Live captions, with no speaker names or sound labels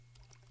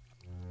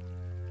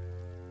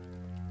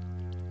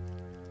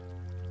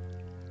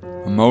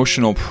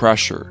Emotional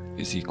pressure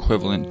is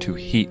equivalent to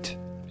heat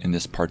in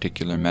this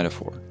particular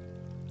metaphor.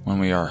 When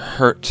we are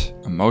hurt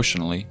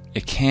emotionally,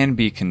 it can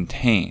be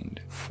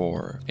contained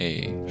for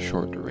a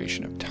short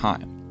duration of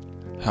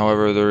time.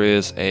 However, there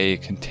is a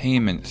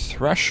containment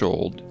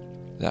threshold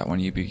that when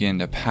you begin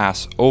to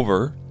pass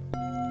over,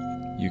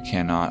 you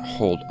cannot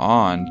hold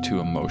on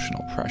to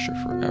emotional pressure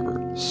forever.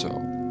 So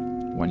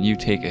when you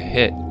take a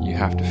hit, you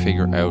have to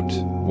figure out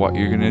what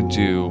you're going to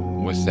do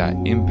with that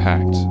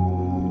impact.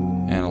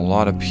 And a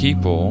lot of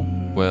people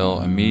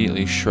will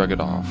immediately shrug it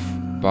off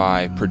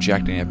by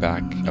projecting it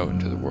back out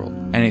into the world.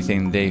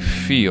 Anything they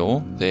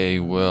feel,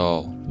 they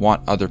will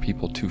want other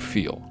people to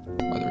feel,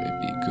 whether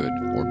it be good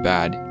or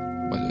bad,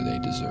 whether they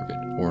deserve it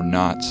or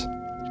not.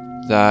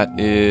 That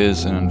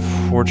is an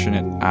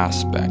unfortunate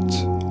aspect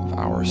of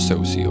our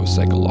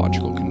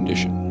socio-psychological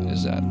condition,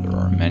 is that there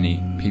are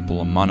many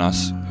people among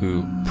us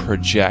who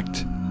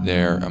project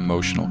their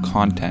emotional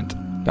content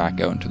back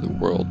out into the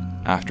world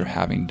after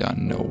having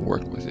done no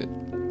work with it.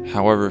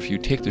 However, if you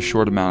take the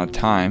short amount of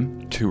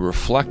time to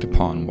reflect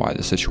upon why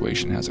the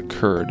situation has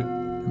occurred,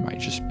 it might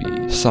just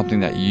be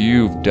something that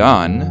you've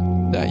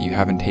done that you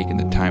haven't taken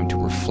the time to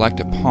reflect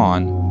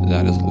upon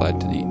that has led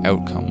to the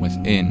outcome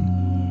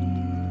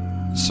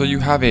within. So you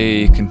have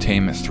a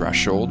containment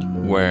threshold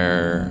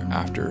where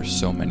after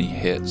so many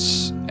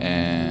hits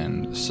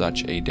and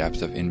such a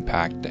depth of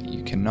impact that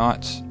you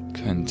cannot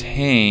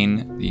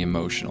contain the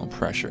emotional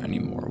pressure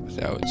anymore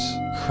without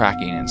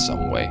cracking in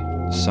some way.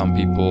 Some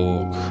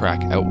people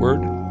crack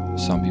outward,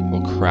 some people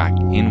crack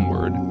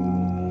inward.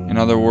 In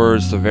other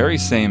words, the very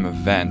same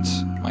event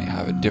might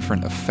have a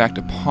different effect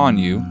upon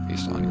you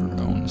based on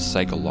your own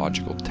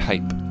psychological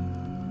type.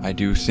 I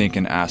do think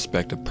an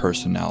aspect of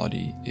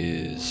personality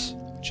is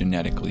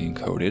genetically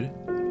encoded.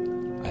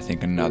 I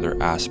think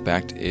another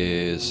aspect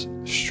is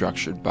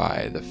structured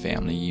by the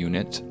family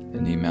unit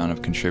and the amount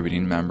of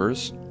contributing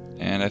members.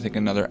 And I think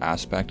another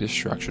aspect is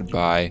structured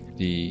by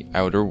the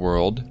outer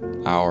world,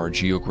 our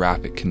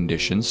geographic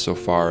conditions so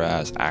far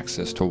as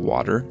access to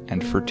water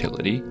and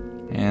fertility,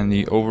 and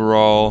the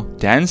overall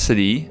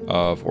density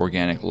of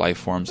organic life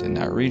forms in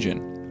that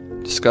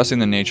region. Discussing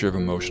the nature of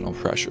emotional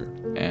pressure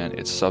and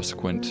its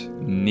subsequent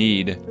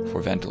need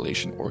for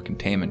ventilation or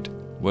containment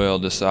will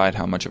decide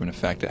how much of an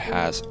effect it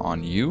has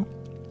on you.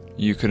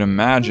 You could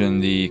imagine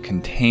the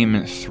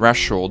containment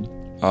threshold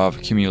of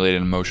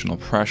accumulated emotional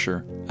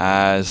pressure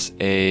as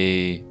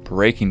a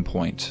breaking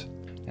point,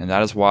 and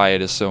that is why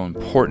it is so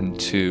important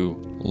to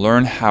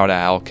learn how to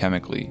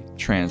alchemically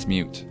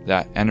transmute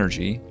that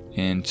energy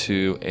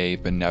into a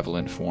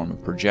benevolent form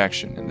of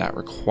projection, and that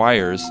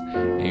requires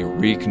a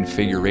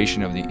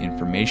reconfiguration of the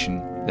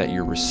information that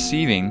you're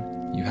receiving.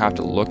 You have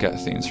to look at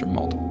things from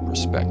multiple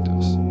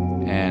perspectives,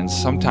 and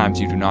sometimes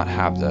you do not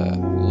have the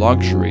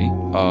luxury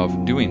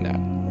of doing that.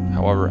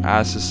 However,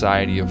 as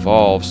society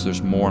evolves,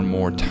 there's more and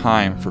more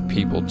time for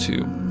people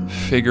to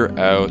figure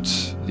out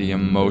the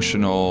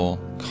emotional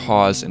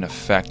cause and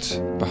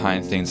effect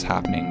behind things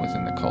happening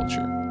within the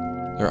culture.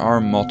 There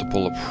are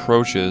multiple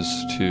approaches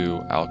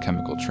to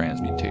alchemical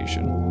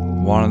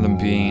transmutation, one of them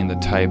being the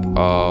type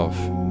of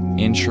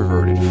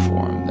introverted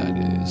form that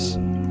is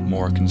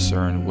more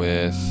concerned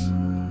with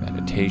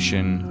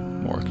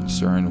meditation, more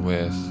concerned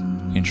with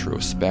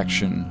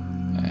introspection,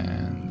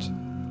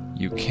 and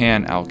you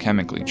can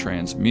alchemically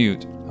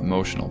transmute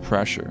emotional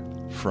pressure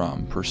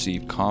from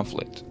perceived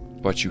conflict.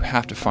 But you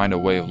have to find a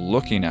way of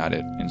looking at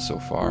it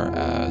insofar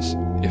as,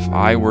 if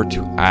I were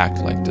to act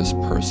like this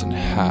person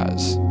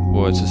has,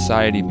 would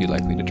society be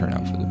likely to turn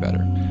out for the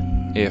better?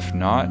 If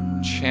not,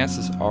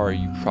 chances are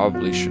you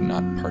probably should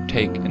not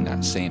partake in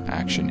that same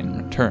action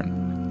in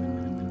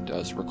return. It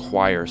does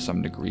require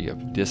some degree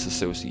of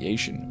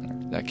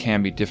disassociation that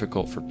can be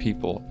difficult for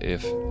people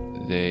if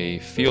they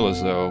feel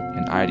as though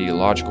an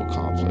ideological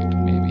conflict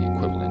may be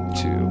equivalent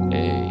to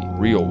a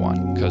real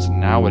one, because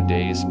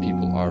nowadays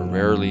people are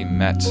rarely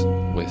met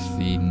with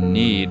the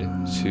need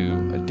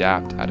to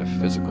adapt at a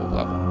physical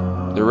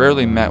level. They're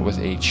rarely met with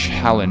a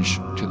challenge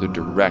to the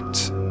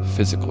direct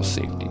physical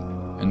safety.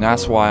 And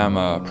that's why I'm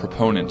a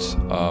proponent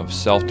of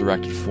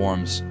self-directed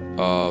forms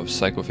of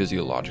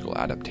psychophysiological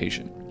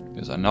adaptation.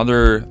 Because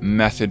another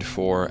method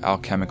for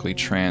alchemically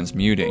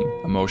transmuting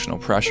emotional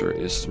pressure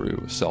is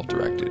through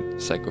self-directed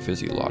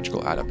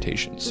psychophysiological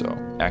adaptation. So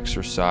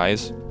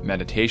exercise,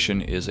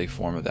 meditation is a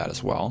form of that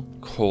as well.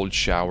 Cold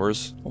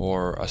showers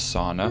or a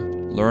sauna.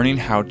 Learning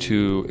how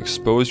to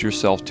expose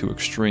yourself to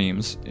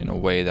extremes in a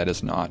way that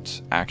is not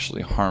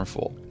actually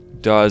harmful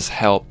does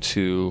help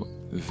to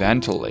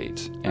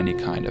ventilate any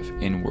kind of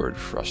inward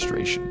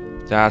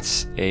frustration.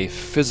 That's a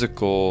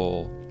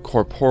physical,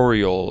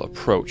 corporeal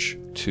approach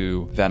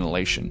to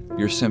ventilation.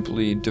 You're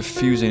simply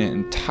diffusing it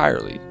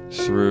entirely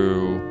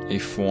through a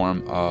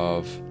form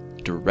of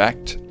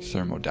direct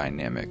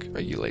thermodynamic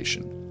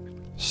regulation,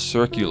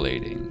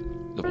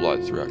 circulating the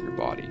blood throughout your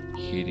body,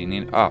 heating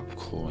it up,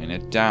 cooling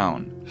it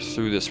down.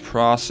 Through this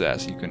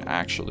process, you can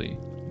actually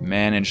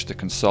manage the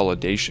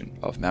consolidation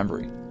of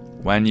memory.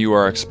 When you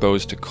are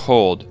exposed to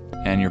cold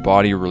and your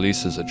body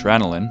releases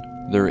adrenaline,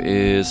 there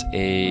is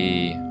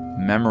a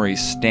memory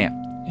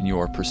stamp in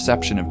your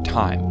perception of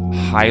time,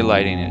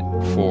 highlighting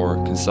it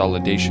for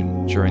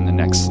consolidation during the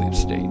next sleep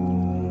state.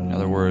 In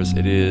other words,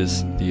 it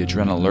is the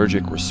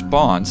adrenergic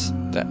response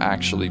that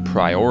actually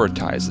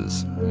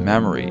prioritizes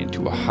memory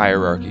into a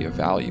hierarchy of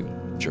value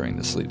during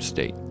the sleep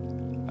state.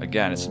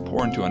 Again, it's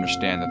important to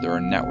understand that there are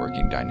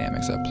networking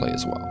dynamics at play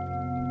as well.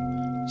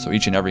 So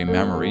each and every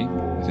memory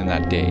within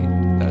that day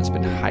that has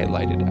been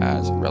highlighted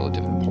as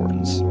relative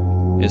importance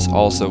is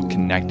also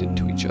connected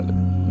to each other.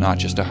 Not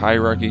just a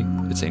hierarchy,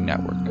 it's a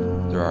network.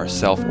 There are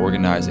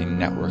self-organizing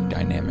network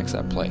dynamics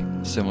at play,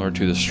 similar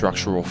to the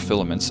structural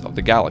filaments of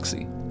the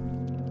galaxy.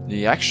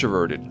 The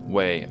extroverted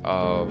way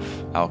of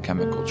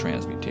alchemical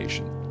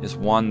transmutation is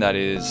one that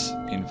is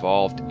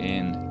involved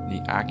in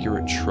the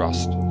accurate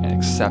trust and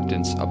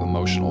acceptance of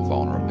emotional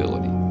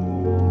vulnerability.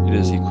 It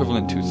is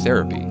equivalent to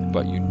therapy,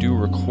 but you do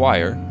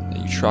require that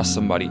you trust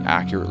somebody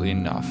accurately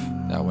enough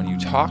that when you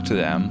talk to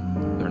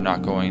them, they're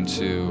not going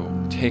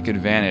to take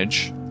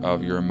advantage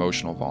of your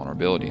emotional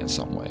vulnerability in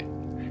some way.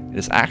 It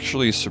is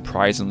actually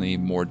surprisingly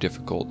more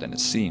difficult than it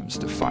seems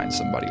to find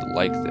somebody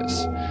like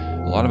this.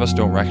 A lot of us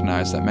don't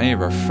recognize that many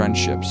of our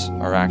friendships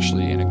are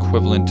actually an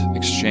equivalent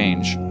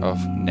exchange of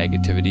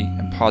negativity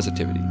and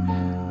positivity.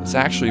 It's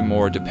actually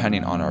more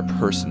depending on our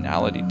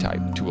personality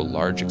type to a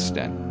large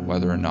extent,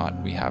 whether or not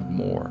we have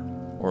more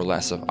or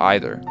less of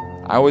either.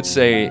 I would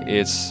say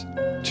it's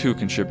two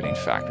contributing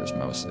factors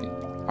mostly.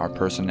 Our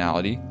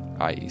personality,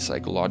 i.e.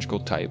 psychological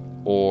type,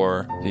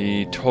 or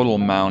the total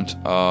amount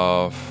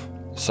of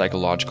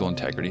psychological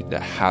integrity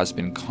that has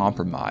been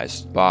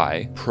compromised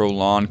by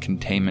prolonged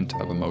containment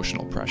of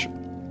emotional pressure.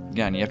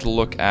 Again, you have to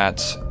look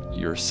at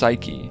your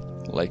psyche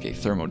like a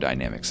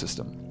thermodynamic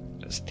system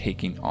that's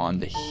taking on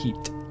the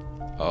heat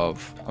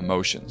of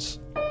emotions,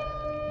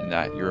 and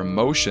that your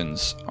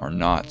emotions are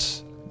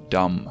not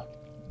dumb.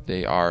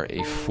 They are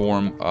a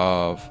form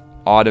of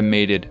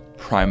automated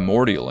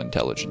primordial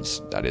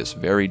intelligence that is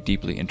very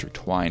deeply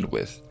intertwined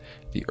with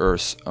the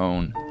Earth's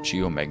own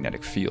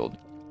geomagnetic field.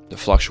 The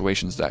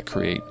fluctuations that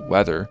create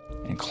weather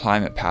and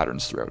climate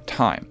patterns throughout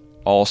time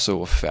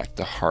also affect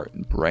the heart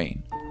and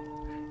brain.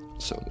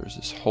 So there's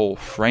this whole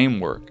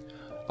framework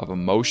of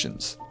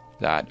emotions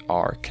that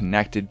are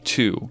connected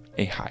to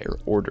a higher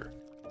order.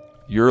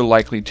 You're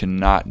likely to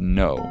not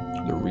know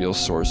the real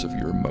source of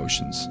your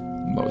emotions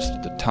most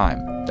of the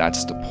time.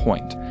 That's the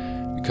point.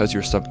 Because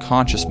your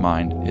subconscious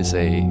mind is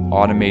an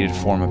automated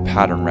form of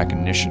pattern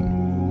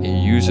recognition.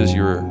 It uses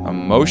your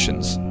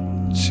emotions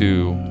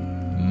to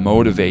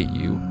motivate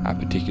you at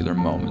particular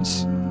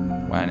moments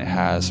when it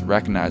has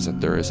recognized that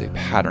there is a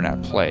pattern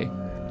at play.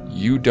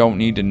 You don't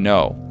need to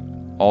know.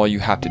 All you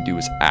have to do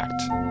is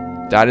act.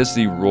 That is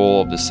the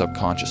role of the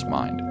subconscious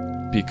mind.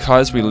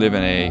 Because we live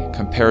in a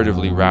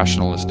comparatively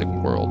rationalistic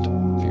world,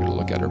 if you were to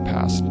look at our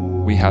past,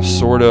 we have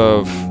sort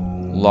of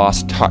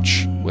lost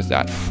touch with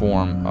that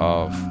form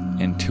of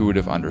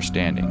intuitive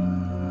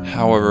understanding.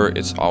 However,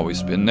 it's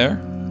always been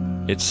there.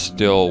 It's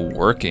still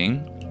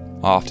working.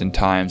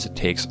 Oftentimes it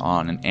takes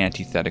on an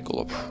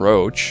antithetical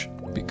approach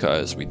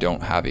because we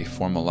don't have a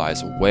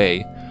formalized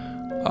way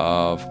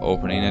of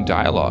opening a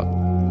dialogue.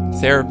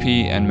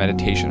 Therapy and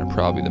meditation are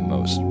probably the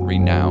most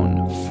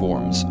renowned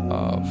forms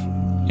of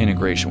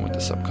integration with the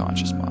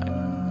subconscious mind,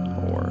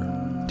 or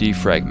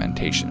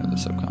defragmentation of the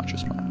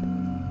subconscious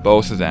mind.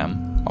 Both of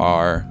them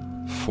are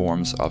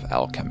forms of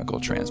alchemical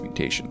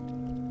transmutation.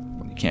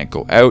 When you can't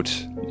go out,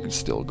 you can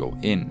still go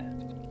in.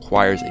 It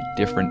requires a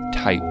different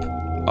type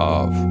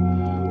of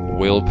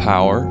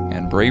willpower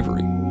and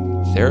bravery.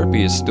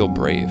 Therapy is still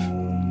brave.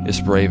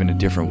 It's brave in a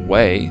different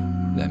way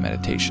than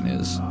meditation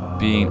is.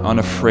 Being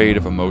unafraid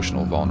of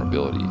emotional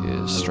vulnerability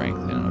is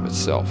strength in and of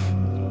itself.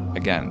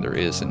 Again, there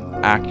is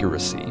an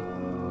accuracy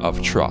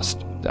of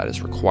trust that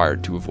is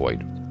required to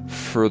avoid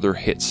further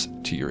hits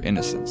to your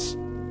innocence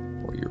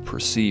or your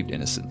perceived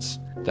innocence.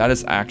 That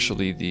is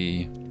actually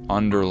the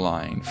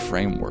underlying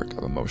framework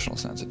of emotional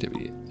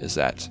sensitivity, is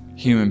that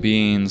human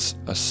beings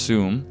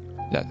assume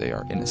that they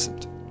are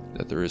innocent,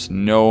 that there is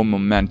no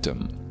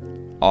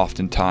momentum.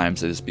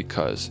 Oftentimes it is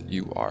because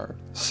you are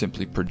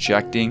simply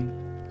projecting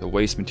the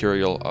waste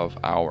material of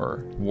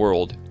our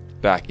world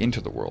back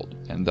into the world,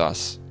 and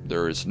thus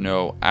there is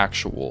no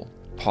actual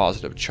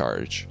positive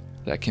charge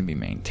that can be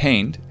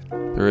maintained.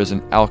 There is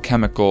an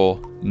alchemical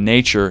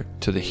nature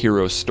to the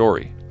hero's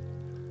story,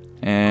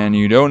 and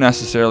you don't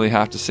necessarily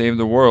have to save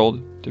the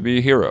world to be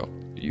a hero.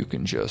 You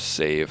can just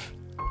save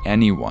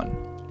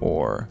anyone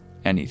or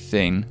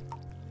anything.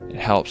 It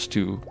helps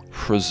to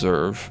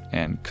preserve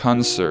and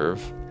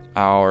conserve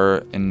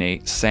our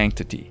innate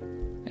sanctity,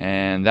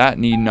 and that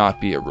need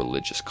not be a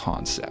religious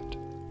concept.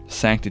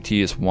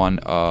 Sanctity is one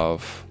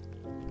of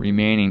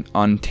remaining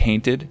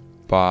untainted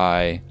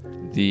by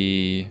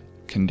the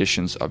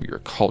conditions of your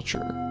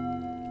culture.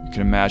 You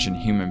can imagine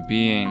human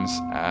beings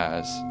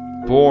as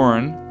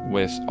born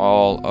with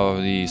all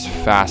of these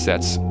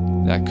facets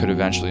that could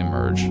eventually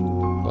emerge,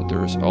 but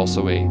there is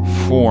also a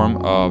form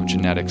of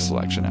genetic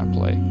selection at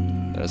play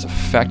that is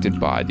affected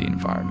by the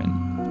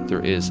environment.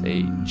 There is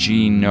a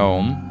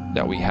genome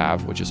that we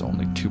have which is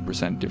only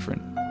 2%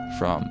 different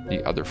from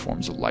the other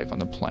forms of life on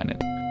the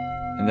planet.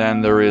 And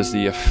then there is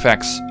the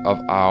effects of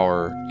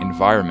our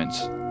environment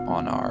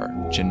on our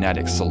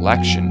genetic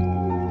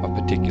selection of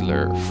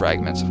particular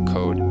fragments of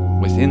code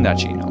within that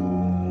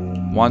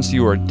genome. Once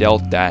you are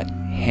dealt that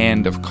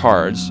hand of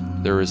cards,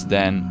 there is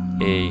then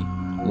a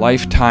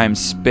lifetime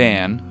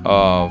span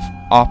of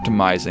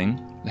optimizing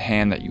the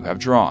hand that you have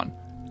drawn.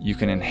 You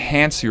can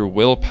enhance your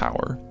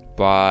willpower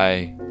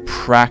by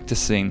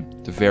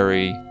practicing the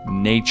very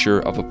nature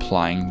of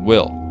applying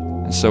will.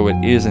 And so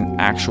it is an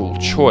actual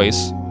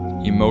choice.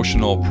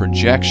 Emotional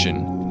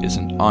projection is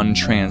an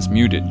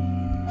untransmuted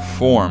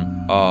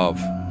form of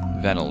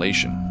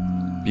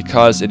ventilation.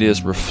 Because it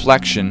is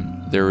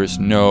reflection, there is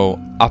no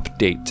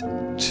update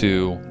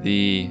to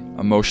the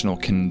emotional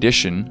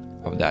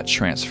condition of that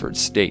transferred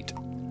state.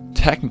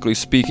 Technically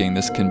speaking,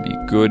 this can be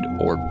good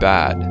or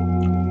bad.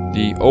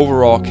 The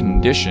overall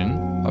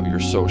condition of your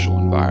social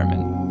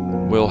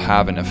environment will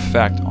have an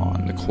effect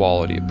on the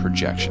quality of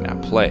projection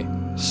at play.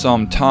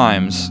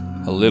 Sometimes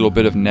a little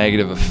bit of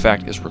negative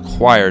effect is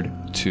required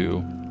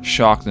to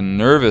shock the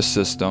nervous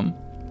system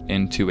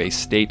into a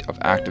state of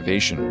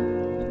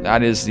activation.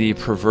 That is the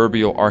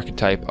proverbial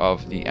archetype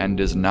of the end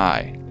is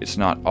nigh. It's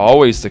not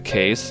always the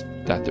case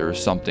that there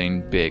is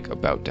something big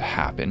about to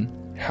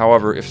happen.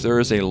 However, if there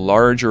is a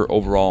larger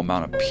overall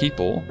amount of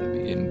people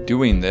in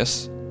doing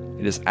this,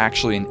 it is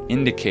actually an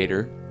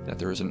indicator that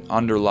there is an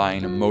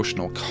underlying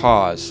emotional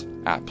cause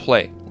at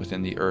play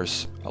within the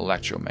Earth's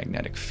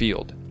electromagnetic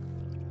field.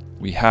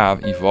 We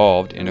have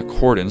evolved in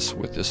accordance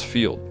with this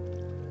field.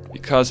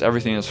 Because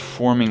everything is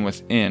forming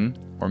within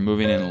or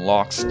moving in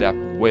lockstep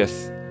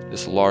with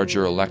this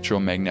larger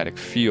electromagnetic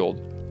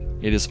field,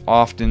 it is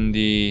often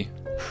the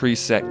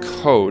preset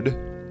code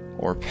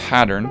or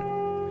pattern.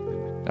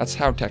 That's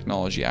how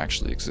technology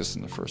actually exists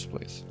in the first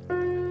place,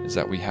 is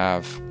that we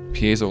have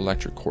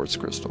piezoelectric quartz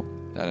crystal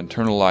that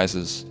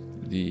internalizes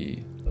the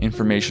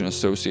information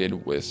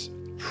associated with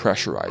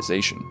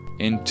pressurization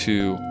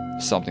into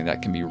something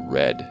that can be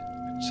read.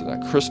 So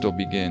that crystal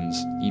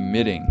begins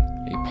emitting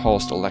a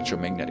pulsed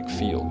electromagnetic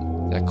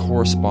field that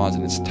corresponds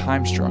in its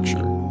time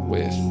structure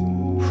with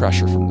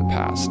pressure from the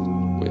past,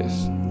 with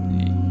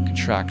the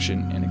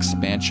contraction and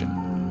expansion